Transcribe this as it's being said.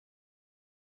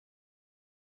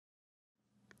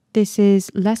This is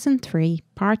Lesson 3,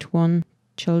 Part 1,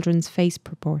 Children's Face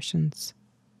Proportions.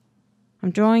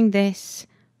 I'm drawing this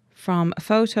from a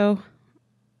photo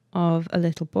of a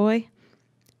little boy.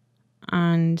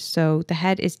 And so the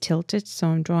head is tilted, so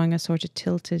I'm drawing a sort of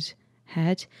tilted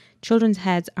head. Children's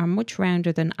heads are much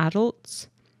rounder than adults.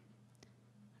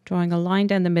 Drawing a line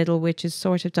down the middle, which is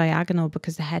sort of diagonal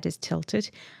because the head is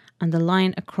tilted. And the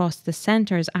line across the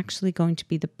centre is actually going to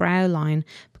be the brow line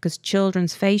because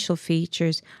children's facial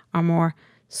features are more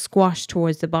squashed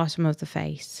towards the bottom of the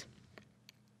face.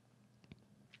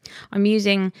 I'm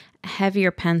using a heavier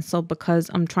pencil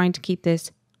because I'm trying to keep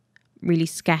this really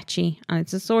sketchy, and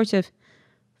it's a sort of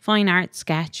fine art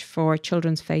sketch for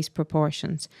children's face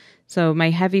proportions. So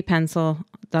my heavy pencil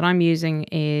that I'm using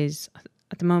is,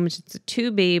 at the moment it's a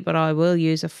 2B, but I will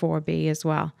use a 4B as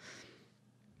well.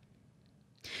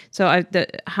 So the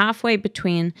halfway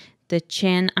between the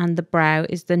chin and the brow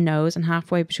is the nose, and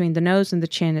halfway between the nose and the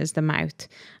chin is the mouth.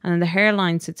 And then the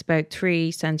hairline sits about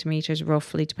 3 centimetres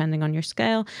roughly, depending on your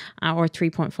scale, or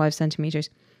 3.5 centimetres.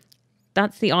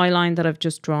 That's the eye line that I've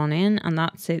just drawn in, and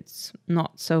that sits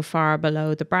not so far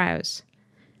below the brows.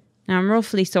 Now I'm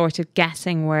roughly sort of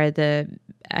guessing where the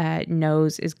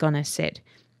nose is going to sit.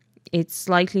 It's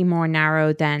slightly more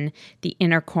narrow than the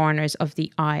inner corners of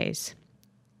the eyes.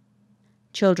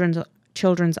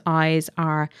 Children's eyes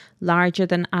are larger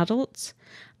than adults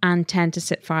and tend to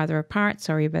sit farther apart.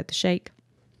 Sorry about the shake.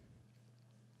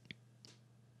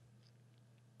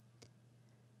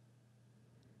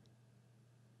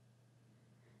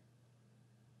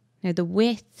 Now the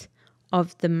width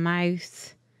of the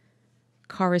mouth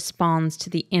corresponds to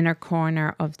the inner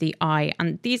corner of the eye,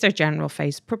 and these are general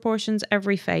face proportions.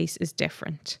 Every face is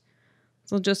different.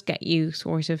 So it'll just get you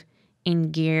sort of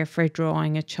in gear for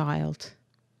drawing a child.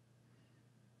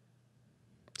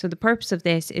 So the purpose of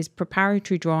this is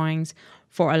preparatory drawings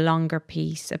for a longer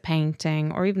piece, a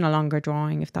painting, or even a longer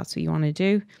drawing if that's what you want to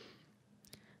do.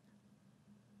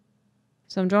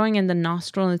 So I'm drawing in the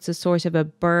nostril. It's a sort of a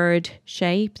bird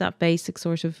shape, that basic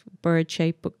sort of bird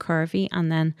shape but curvy,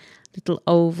 and then little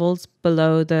ovals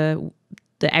below the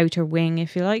outer wing,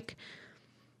 if you like.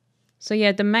 So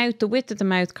yeah, the width of the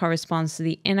mouth corresponds to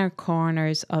the inner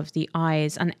corners of the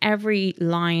eyes, and every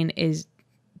line is,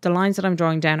 the lines that I'm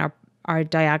drawing down are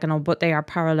diagonal, but they are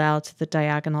parallel to the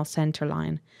diagonal center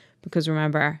line because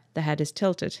remember, the head is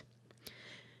tilted.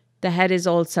 The head is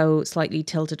also slightly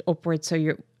tilted upwards,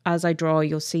 so as I draw,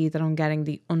 you'll see that I'm getting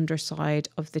the underside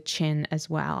of the chin as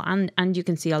well. And you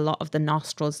can see a lot of the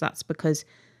nostrils. That's because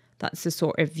that's the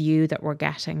sort of view that we're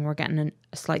getting. We're getting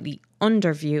a slightly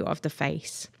under view of the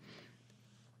face.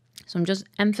 So I'm just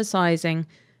emphasizing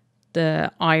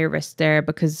the iris there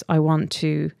because I'm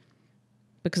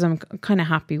kind of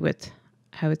happy with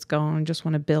how it's going. I just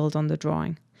want to build on the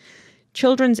drawing.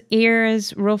 Children's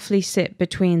ears roughly sit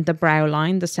between the brow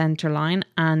line, the center line,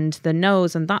 and the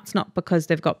nose. And that's not because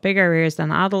they've got bigger ears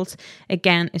than adults.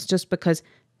 Again, it's just because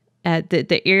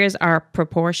the ears are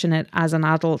proportionate as an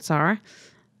adult's are.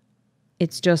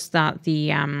 It's just that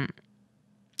the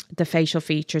facial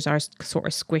features are sort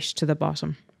of squished to the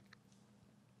bottom.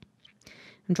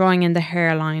 I'm drawing in the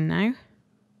hairline now.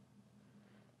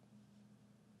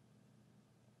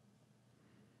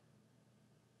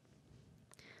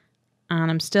 And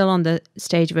I'm still on the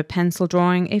stage of a pencil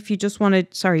drawing. If you just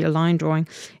want to, a line drawing.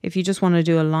 If you just want to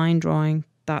do a line drawing,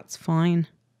 that's fine.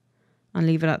 I'll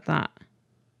leave it at that.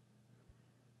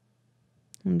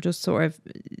 I'm just sort of,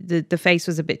 the face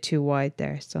was a bit too wide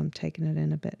there, so I'm taking it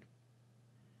in a bit.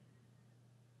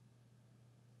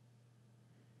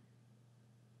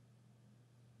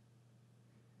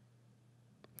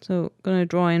 So I'm going to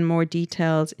draw in more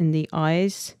details in the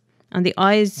eyes. And the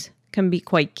eyes can be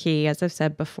quite key. As I've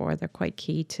said before, they're quite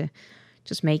key to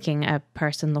just making a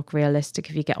person look realistic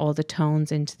if you get all the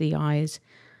tones into the eyes.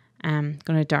 Going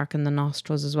to darken the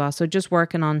nostrils as well. So just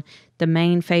working on the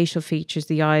main facial features,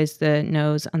 the eyes, the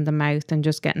nose and the mouth, and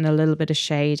just getting a little bit of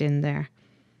shade in there.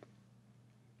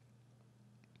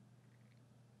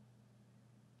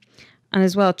 And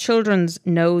as well, children's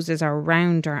noses are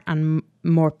rounder and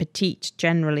more petite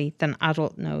generally than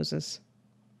adult noses.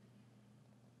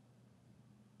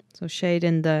 So shade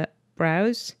in the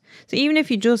brows. So even if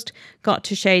you just got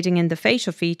to shading in the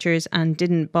facial features and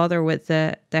didn't bother with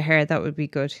the hair, that would be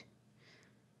good.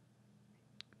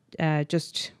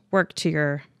 Just work to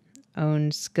your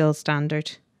own skill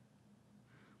standard.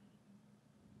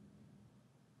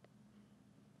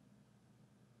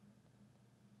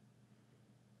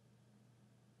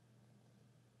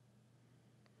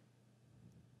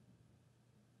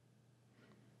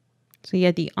 So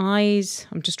yeah, the eyes,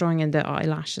 I'm just drawing in the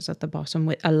eyelashes at the bottom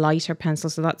with a lighter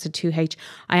pencil. So that's a 2H.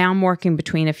 I am working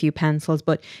between a few pencils,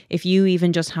 but if you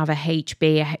even just have a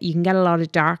HB, you can get a lot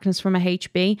of darkness from a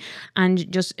HB,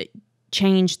 and just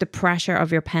change the pressure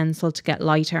of your pencil to get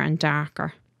lighter and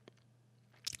darker.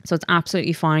 So it's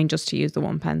absolutely fine just to use the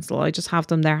one pencil. I just have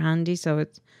them there handy, so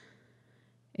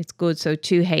it's good. So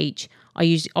 2H, I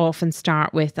usually often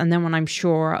start with, and then when I'm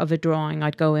sure of a drawing,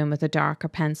 I'd go in with a darker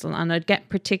pencil, and I'd get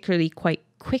particularly quite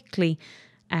quickly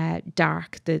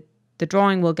dark. The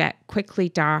drawing will get quickly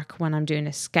dark when I'm doing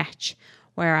a sketch,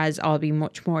 whereas I'll be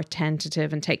much more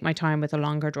tentative and take my time with a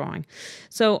longer drawing.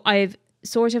 So I've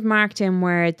sort of marked in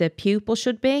where the pupil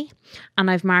should be, and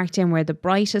I've marked in where the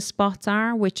brightest spots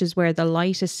are, which is where the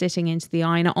light is sitting into the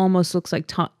eye, and it almost looks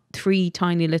like three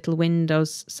tiny little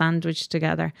windows sandwiched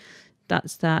together.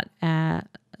 That's that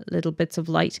little bits of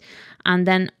light. And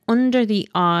then under the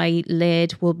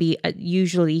eyelid will be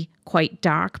usually quite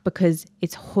dark because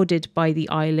it's hooded by the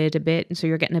eyelid a bit, and so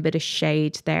you're getting a bit of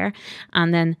shade there.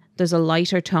 And then there's a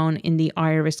lighter tone in the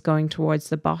iris going towards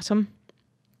the bottom.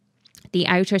 The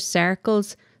outer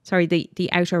circles, the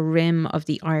outer rim of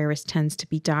the iris tends to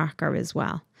be darker as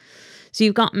well. So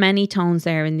you've got many tones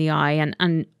there in the eye,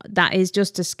 and that is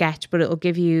just a sketch, but it'll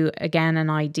give you, again, an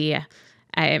idea.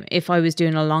 If I was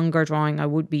doing a longer drawing, I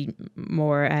would be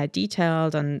more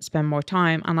detailed and spend more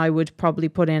time, and I would probably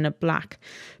put in a black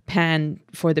pen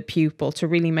for the pupil to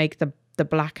really make the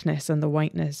blackness and the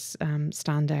whiteness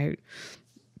stand out.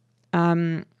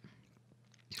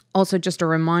 Also, just a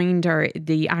reminder,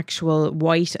 the actual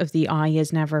white of the eye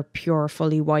is never pure,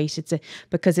 fully white.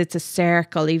 Because it's a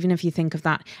circle. Even if you think of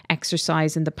that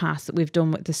exercise in the past that we've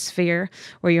done with the sphere,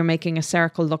 where you're making a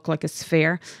circle look like a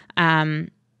sphere,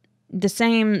 the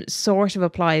same sort of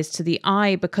applies to the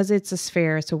eye. Because it's a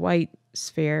sphere, it's a white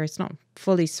sphere. It's not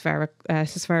fully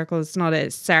spherical. It's not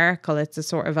a circle. It's a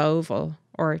sort of oval,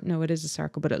 or no, it is a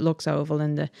circle, but it looks oval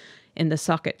in the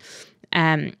socket.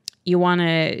 You want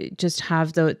to just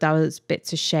have those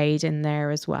bits of shade in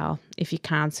there as well, if you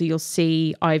can. So you'll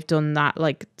see I've done that,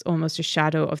 like it's almost a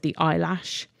shadow of the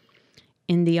eyelash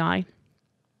in the eye.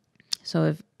 So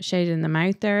I've shaded in the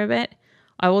mouth there a bit.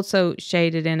 I also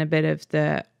shaded in a bit of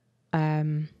the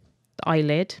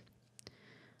eyelid,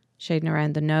 shading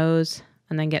around the nose,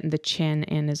 and then getting the chin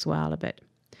in as well a bit.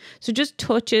 So just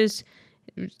touches.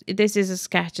 This is a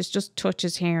sketch. It's just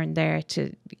touches here and there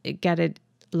to get it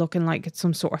looking like it's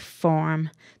some sort of form,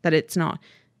 that it's not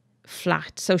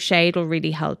flat. So shade will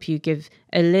really help you give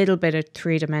a little bit of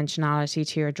three-dimensionality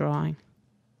to your drawing.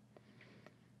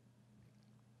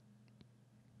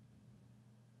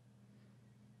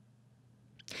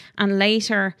 And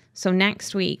later, so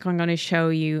next week, I'm going to show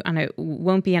you, and it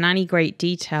won't be in any great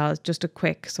detail, just a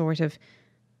quick sort of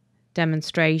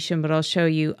demonstration, but I'll show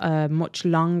you a much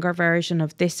longer version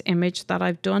of this image that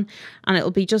I've done, and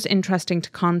it'll be just interesting to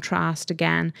contrast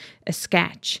again a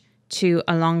sketch to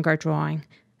a longer drawing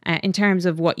in terms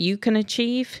of what you can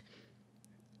achieve,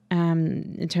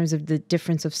 in terms of the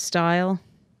difference of style.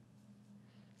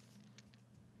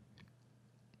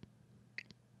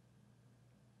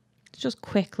 Just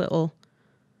quick little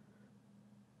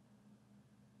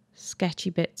sketchy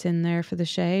bits in there for the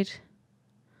shade.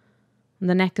 And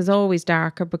the neck is always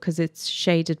darker because it's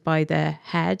shaded by the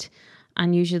head,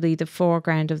 and usually the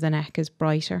foreground of the neck is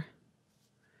brighter.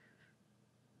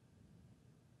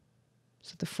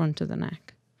 So the front of the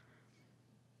neck.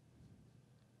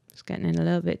 Just getting in a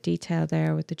little bit detail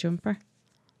there with the jumper.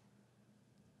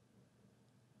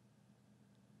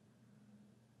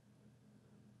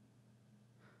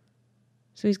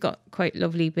 So he's got quite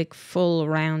lovely big full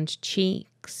round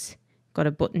cheeks, got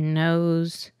a button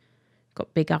nose,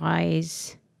 got big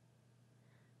eyes.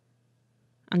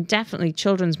 And definitely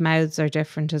children's mouths are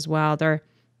different as well. They're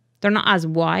not as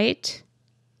wide.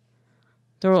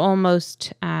 They're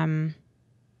almost there's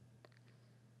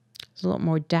a lot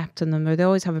more depth in them. They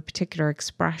always have a particular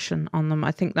expression on them.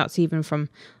 I think that's even from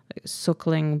like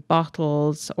suckling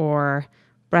bottles or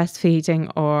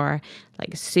breastfeeding or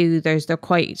like soothers. They're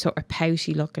quite sort of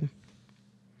pouty looking.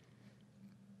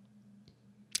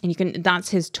 And that's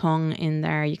his tongue in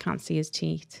there. You can't see his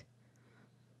teeth.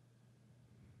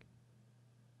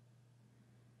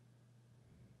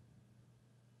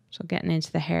 So getting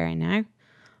into the hair now.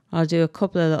 I'll do a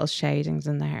couple of little shadings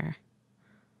in the hair.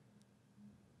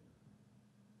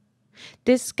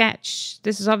 This sketch,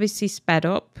 this is obviously sped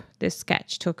up. This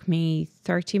sketch took me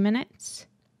 30 minutes.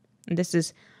 And this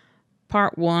is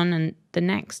part 1, and the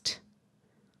next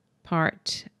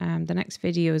part, the next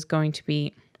video is going to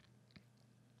be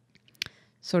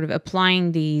sort of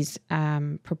applying these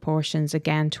proportions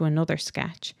again to another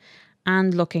sketch.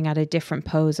 and looking at a different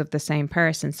pose of the same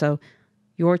person. So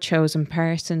your chosen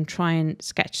person, try and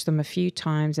sketch them a few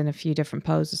times in a few different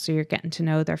poses so you're getting to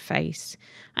know their face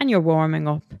and you're warming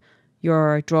up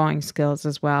your drawing skills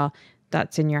as well.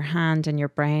 That's in your hand and your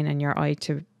brain and your eye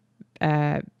to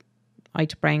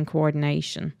brain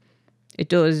coordination. It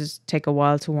does take a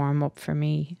while to warm up for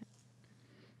me.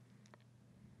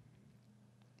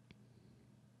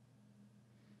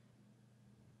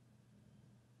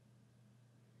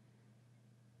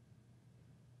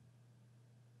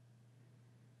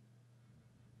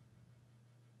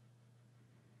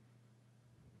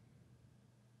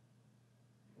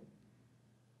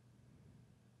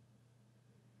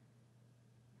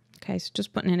 Okay, so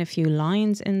just putting in a few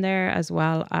lines in there as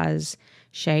well as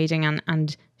shading.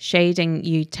 And shading,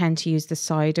 you tend to use the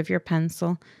side of your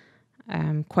pencil.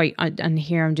 And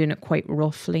here I'm doing it quite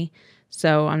roughly.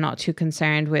 So I'm not too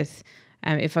concerned with,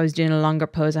 if I was doing a longer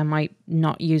pose, I might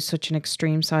not use such an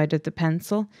extreme side of the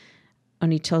pencil.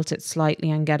 Only tilt it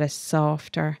slightly and get a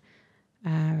softer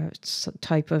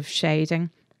type of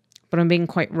shading. But I'm being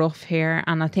quite rough here,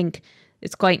 and I think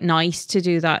it's quite nice to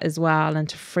do that as well and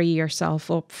to free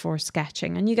yourself up for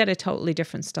sketching. And you get a totally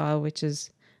different style, which is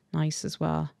nice as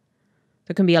well.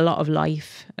 There can be a lot of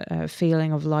life,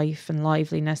 feeling of life and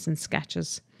liveliness in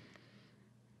sketches.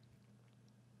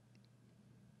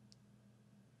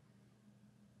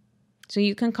 So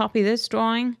you can copy this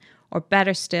drawing, or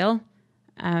better still,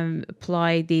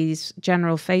 apply these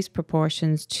general face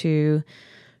proportions to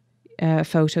a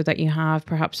photo that you have,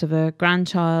 perhaps of a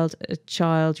grandchild, a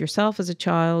child, yourself as a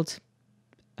child,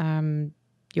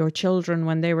 your children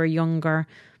when they were younger,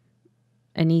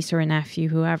 a niece or a nephew,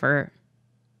 whoever.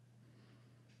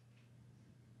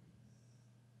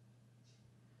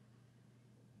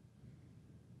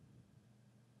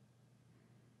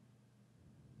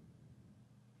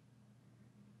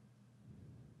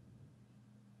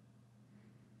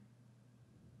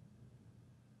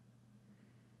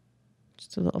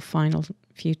 Just a little final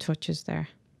few touches there.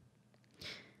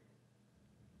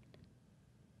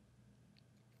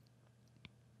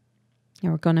 Now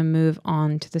we're going to move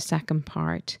on to the second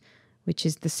part, which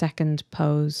is the second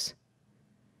pose.